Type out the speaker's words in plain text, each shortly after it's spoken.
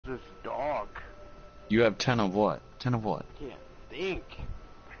this dog? You have 10 of what? 10 of what? Can't think.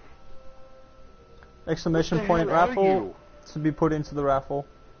 Exclamation What the point hell are raffle you? to be put into the raffle.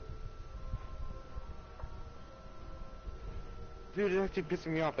 Dude, it's actually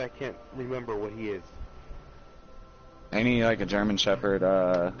pissing me off that I can't remember what he is. Ain't he like a German Shepherd?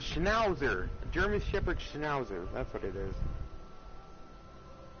 Schnauzer. A German Shepherd Schnauzer. That's what it is.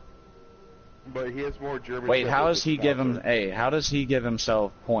 But he has more German. Wait, how Shepherd does he than give him? Schnauzer. Hey, how does he give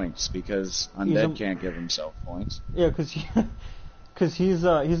himself points? Because undead can't give himself points. Yeah, because he's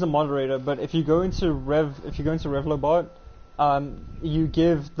a moderator. But if you go into Revlobot, you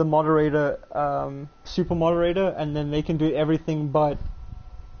give the moderator super moderator, and then they can do everything but.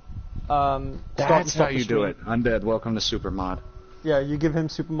 That's stop how you the do stream. it. Undead, welcome to Super Mod. Yeah, you give him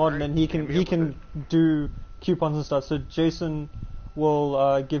super mod, and then he can do coupons and stuff. So Jason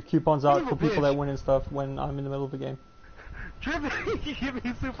will give coupons out for people that win and stuff when I'm in the middle of the game. Trippy, give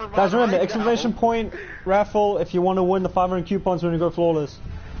me super mod Guys, remember, right exclamation now. point raffle if you want to win the 500 coupons when you go flawless.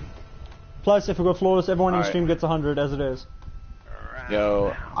 Plus, if we go flawless, everyone in the Alright. stream gets 100 as it is.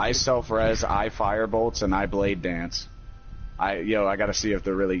 Yo, I self-res, I firebolts, and I blade dance. I gotta see if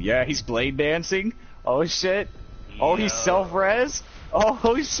they're really... Yeah, he's blade dancing? Oh, shit. Oh, he's self-res?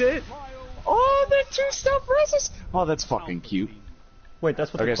 Oh, shit. Oh, they're two self-reses. Oh, that's fucking cute. Wait,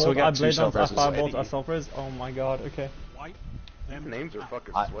 that's what Okay, they're so called? we got I two blade dance, I self-reses. firebolts, I self-res? Oh my god, okay. These names are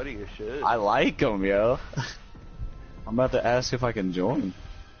fucking I- sweaty as shit. I like them, yo. I'm about to ask if I can join.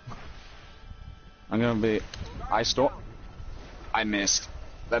 I'm gonna be... I missed.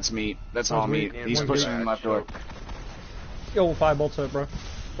 That's me. That's all me. weak. He's We're pushing good. in left door. Yo, firebolts it, bro.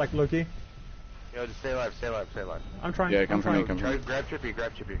 Like Loki. Yo, just stay alive, stay alive, stay alive. I'm trying. Yeah, I'm come for me, trying. come for me. Grab Trippy,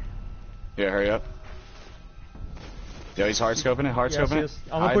 grab Trippy. Yeah, hurry up. Yo, he's hard scoping it, hard Yes, scoping yes.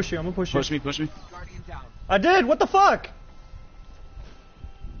 it. I'm gonna push you, I'm gonna push you. Push me. I did! What the fuck?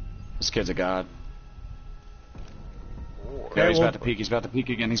 This kid's a god. Okay, Yeah, he's well- about to peek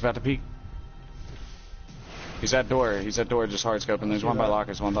again, he's about to peek. He's at door, just hard scoping. There's one by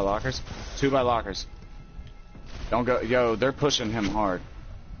lockers, two by lockers. Don't go, yo, they're pushing him hard.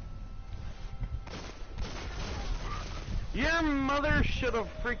 Your mother should have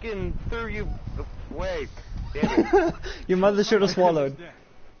freaking threw you away. Damn it. Your mother should have swallowed.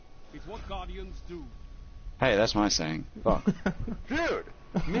 It's what guardians do. Hey, that's my saying. Fuck. Dude,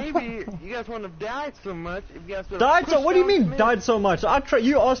 maybe you guys wouldn't have died so much if you guys would have Died so? pushed What do you down mean me. died so much?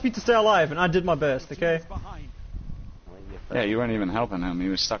 You asked me to stay alive, and I did my best. Okay. Yeah, you weren't even helping him, he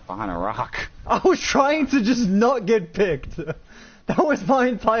was stuck behind a rock. I was trying to just not get picked. That was my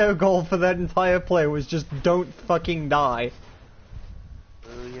entire goal for that entire play. Was just don't fucking die.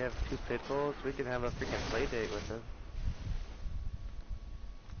 Oh, you have two pit bulls? We can have a freaking play date with them.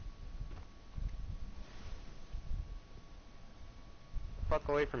 Fuck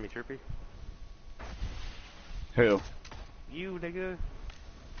away from me, Trippy. Who? You, nigga.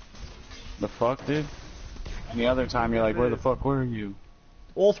 The fuck, dude? Any other time you're like, where the fuck were you?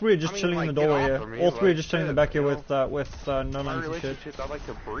 All three are just I mean, chilling like, in the get doorway off here. of me, All three are like, just chilling in the shit, back here you with no My names and shit. relationships, I like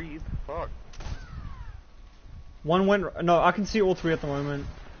to breathe. Fuck. One went. No, I can see all three at the moment.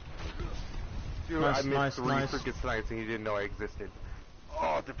 Dude, Nice, I missed nice, three nice. freaking snipes and you didn't know I existed.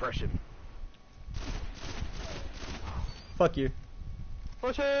 Oh, depression. Fuck you.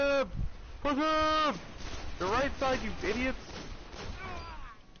 Push him! Push him! The right side, you idiots!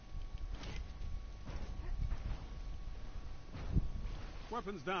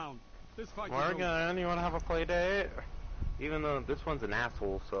 Weapons down. This fight is Morgan, over. you wanna have a play date? Even though this one's an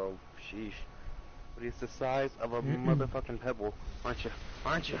asshole, so sheesh. But he's the size of a motherfucking pebble, aren't you?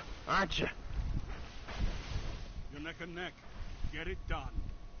 Aren't you? Aren't you? You're neck and neck. Get it done.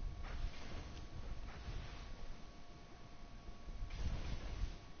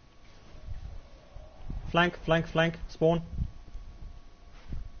 Flank, flank, flank. Spawn.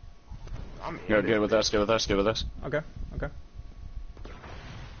 I'm Yo, in get it. with us, get with us, get with us. Okay, okay.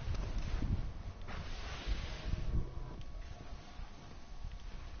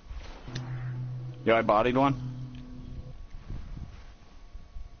 Yo, I bodied one.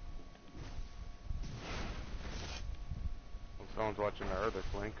 Someone's watching the other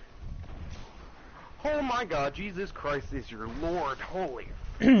flank. Oh my god, Jesus Christ is your Lord, holy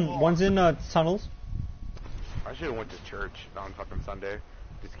One's in tunnels. I should've went to church on fucking Sunday.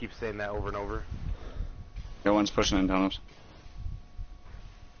 Just keep saying that over and over. Yo, one's pushing in tunnels.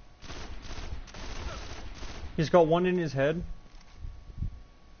 He's got one in his head.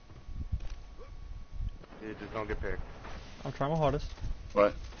 Dude, just don't get picked. I'm trying my hardest.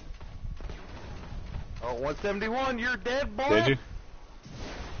 What? Oh, 171, you're dead, boy! Did you?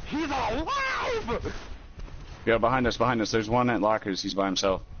 He's alive! Yo, behind us, behind us. There's one at lockers, he's by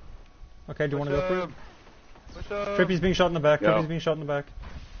himself. Okay, do you want to go for it? Push up. Trippy's being shot in the back. Yo. Trippy's being shot in the back.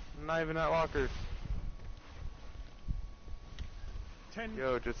 Not even at lockers. 10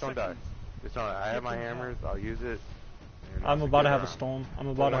 Yo, just don't die. seconds. Just don't die. I have my hammers. I'll use it. You're not I'm about to have a around. storm. I'm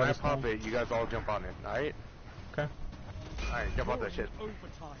But about to when have I a storm. pop it, you guys all jump on it. Alright? Okay. Alright, jump on that shit.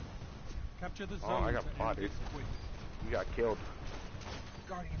 Overtime. Capture the Oh, zone I got to end bodies. this quick. You got killed.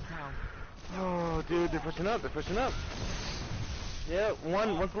 Guardian down. Oh, dude, they're pushing up. They're pushing up. Yeah,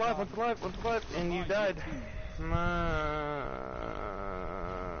 one's alive, and you died.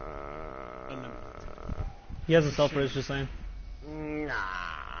 He has a self-res, just saying. Nah.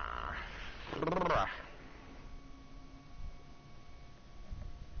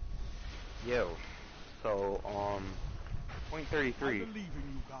 Yo, so, point I 33. believe in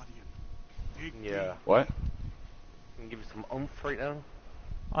you, Guardian. Dig Yeah. deep. What? Can give you some oomph right now?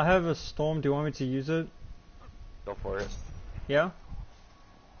 I have a storm. Do you want me to use it? Go for it. Yeah?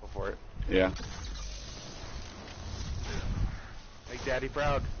 Go for it. Yeah. Make daddy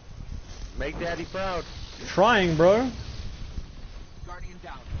proud. Make daddy proud. Trying, bro. Guardian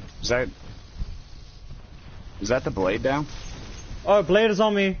down. Is that the blade down? Oh, Blade is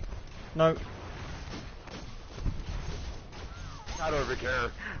on me. No. I don't even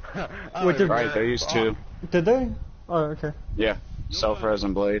care. I Wait, don't even Right, care. they used two. Did they? Oh, okay. Yeah. Self-res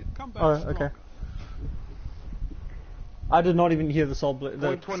and blade. Come back Oh, stronger. okay. I did not even hear the soul blade. The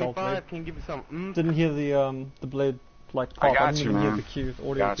Point soul 25 blade. can give you some oomph. Didn't hear the blade like pop. I got didn't you, even hear man. the cue, the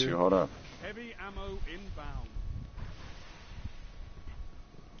audio Got cue. you. Hold up. Heavy ammo inbound.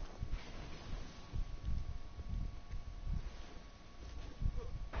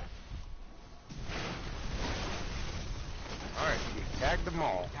 Alright, you tagged them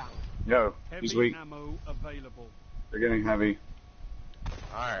all. Yo, Heavy he's weak. ammo available. They're getting heavy.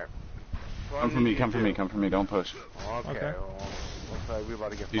 Alright. Come for me. Come for me. Come for me. Don't push. Okay, Okay. well, looks like we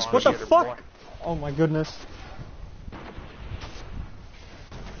about to get He's fawned What the together, fuck? boy. Oh my goodness.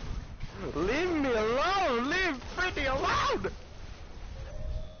 Leave me alone! Leave Freddy alone!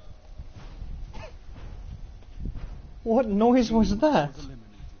 What noise was that? Was eliminated.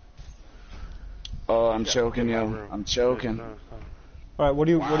 Oh, I'm choking, yo. I'm choking. All right, what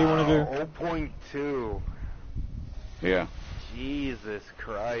do you want to do? 0.2. Yeah. Jesus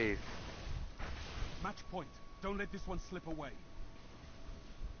Christ. Match point. Don't let this one slip away.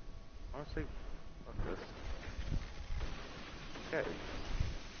 Honestly, fuck this. Okay.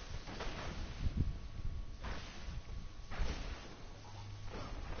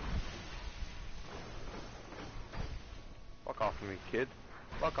 Fuck off of me, kid.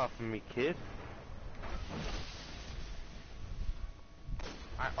 Fuck off of me, kid.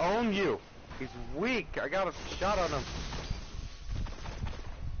 I own you. He's weak. I got a shot on him.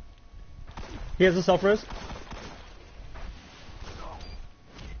 He has a self-res.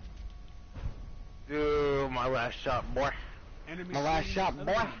 Dude, my last shot, boy. Enemy My last team shot,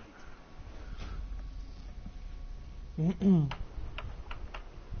 boy. eliminated.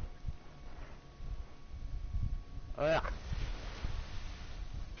 Ugh.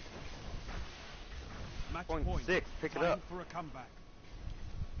 Match Point point. 6, pick it Time up. for a comeback.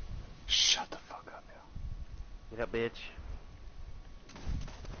 Shut the fuck up, yo. Get up, bitch.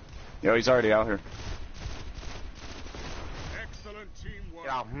 Yo, he's already out here. Excellent teamwork.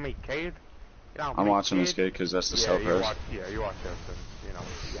 Get off me, kid. Get off I'm me, watching this kid. kid because that's the Yeah, you self-res. watch. Yeah, you watch this, and you know.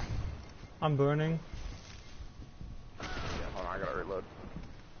 Yeah. I'm burning. Yeah. Hold on, I gotta reload.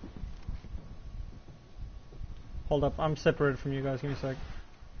 Hold up, I'm separated from you guys. Give me a sec.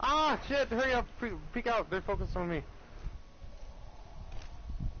 Ah, shit! Hurry up! Peek out! They're focused on me.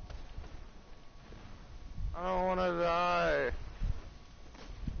 I don't wanna die.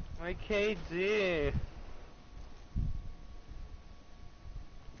 My KD. Did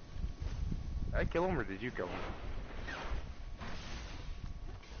I kill him or did you kill him?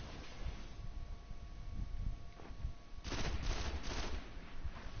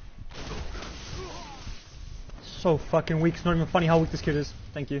 So fucking weak. It's not even funny how weak this kid is.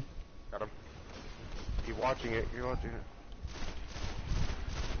 Thank you. Got him. Keep watching it. You're watching it.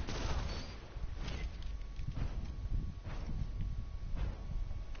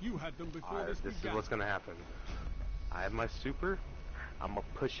 You had them before This is began. what's gonna happen. I have my super. I'm gonna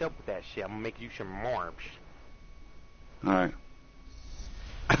push up with that shit. I'm gonna make you some more. Alright.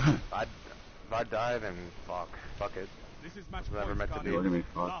 If I die, then fuck it. This is match Never point, meant to be. Guardian. Look at me,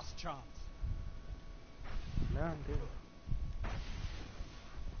 fuck. Last chance. No, dude.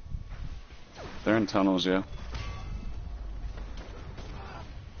 They're in tunnels, yeah.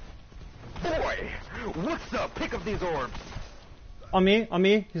 Boy, what's the pick of these orbs? On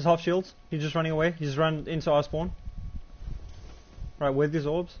me. He's half shields. He's just running away. He's run into our spawn. Right, where are these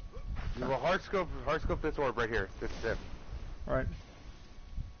orbs? You will hard scope this orb right here. This is it. Right.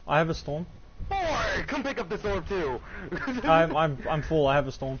 I have a storm. Boy, come pick up this orb too. I'm full. I have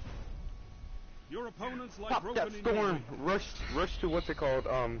a storm. Your opponents lie Pop broken that in storm. your Rush to what's it called?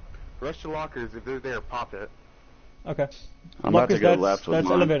 Rush to lockers if they're there. Pop it. Okay. I'm about to go that's, left with That's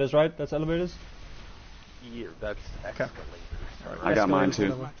mine. elevators, right? That's elevators. Yeah, that's escalators. I got mine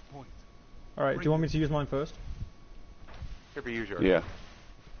Escalators, too. match point. All right. Do you want me to use mine first? Here, use yours. Yeah.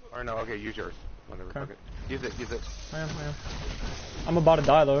 Or no, okay, use yours. Whatever. Okay. Okay. Use it. Use it. I am. I'm about to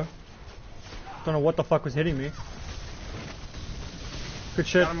die though. Don't know what the fuck was hitting me. Good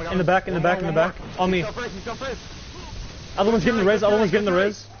shit. Got him. In the back. On me. He's still first. Other one's getting the res. Get the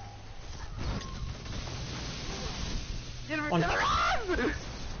res. On.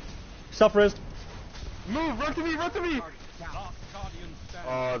 Self-res. Move! Run to me! Last guardian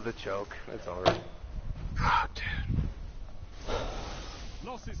standing. Oh, the choke. That's alright. Oh, dude.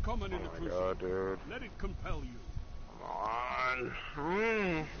 Loss is common in Oh the my crucible. god, dude. Let it compel you. Come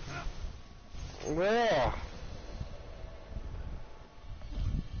on. Yeah.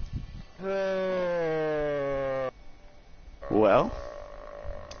 Well,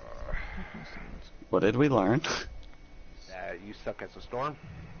 what did we learn? You suck as a storm.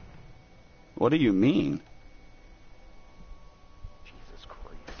 What do you mean? Jesus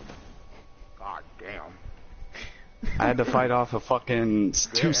Christ. God damn. I had to fight off a fucking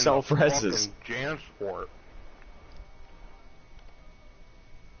two self-reses. Jam sport.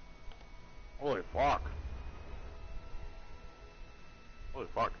 Holy fuck. Holy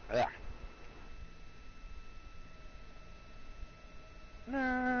fuck. Yeah.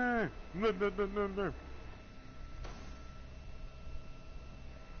 No.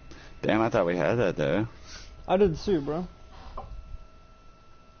 Damn, I thought we had that though. I did too, bro.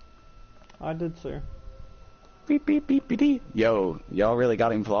 I did too. Beep beep beep beep. Beep. Yo, y'all really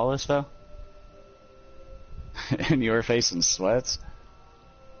got him flawless though? And you were facing sweats?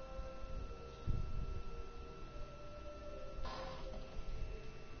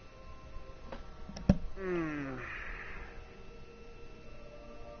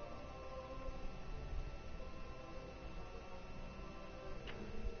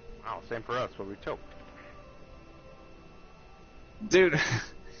 Wow, same for us, but we choked. Dude.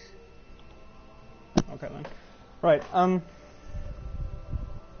 Okay then. Right.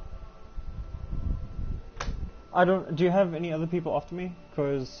 I don't. Do you have any other people after me?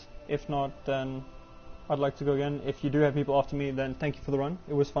 Because if not, then I'd like to go again. If you do have people after me, then thank you for the run.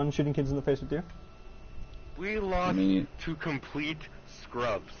 It was fun shooting kids in the face with you. We lost to complete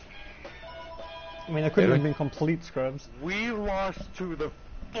scrubs. I mean, there couldn't have been complete scrubs. We lost to the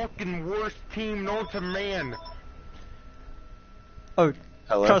fucking worst team known to man. Oh,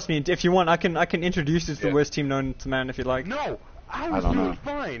 Hello? trust me. If you want, I can introduce you to Yeah. the worst team known to man if you like. No, I was don't doing know.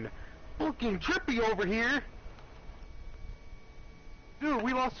 fine. Fucking Trippy over here. Dude,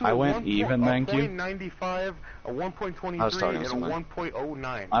 we lost to I a went even, thank you. 1.95, a I was 1.23, talking to and a somebody.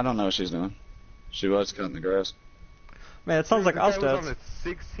 1.09. I don't know what she's doing. She was cutting the grass. Man, it sounds like The our guy was on stats. a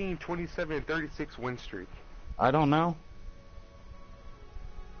 16, 27, and 36 win streak. I don't know.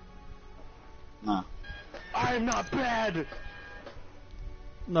 Nah. I'm not bad.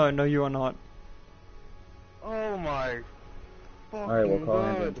 No, you are not. Oh my fucking Alright, we'll call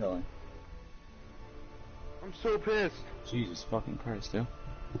Andrew god. and tell him. I'm so pissed. Jesus fucking Christ, dude.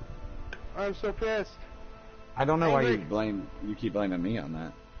 I'm so pissed. I don't know why Angry. you keep blaming me on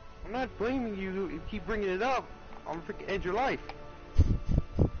that. I'm not blaming you. You keep bringing it up. I'm freaking end your life.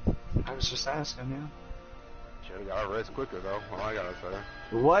 I was just asking you. Should've got our res quicker though. All I gotta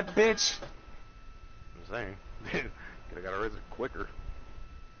say. What, bitch? I'm saying. Could've got our res quicker.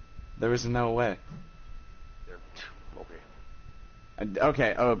 There was no way. There. Okay.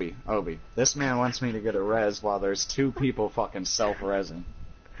 Okay, Obi. This man wants me to get a res while there's two people fucking self-resing.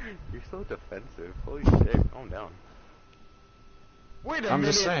 You're so defensive. Holy shit. Calm down. Wait a minute. I'm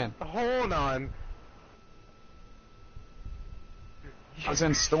just saying. Hold on. I was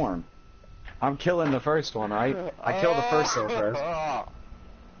in Storm. I'm killing the first one, right? I killed the first self-res.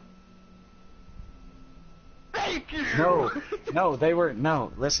 Thank you. No, they were,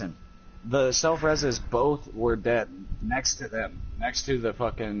 no, listen. The self-reses both were dead next to them. Next to the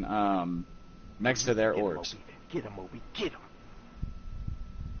fucking, next to their orbs. Get him, Obi. Get him.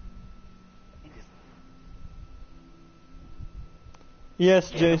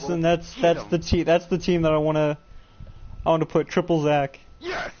 Yes, Yeah, Jason, well, that's get 'em. the team that I wanna put triple Zach.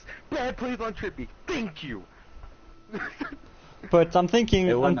 Yes. Bad plays on Trippy. Thank you. But I'm thinking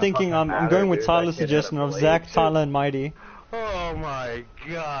It wouldn't have fucking I'm mattered, going with dude. Tyler's That kid had suggestion a of blade, Zach, too. Tyler, and Mighty. Oh my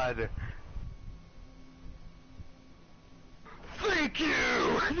god. Thank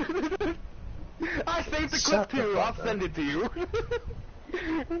you! I saved the Shut clip the too, fuck I'll up. send it to you.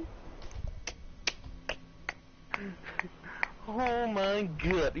 Oh my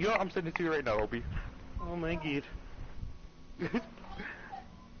god. You know, I'm sending it to you right now, Opie. Oh my god.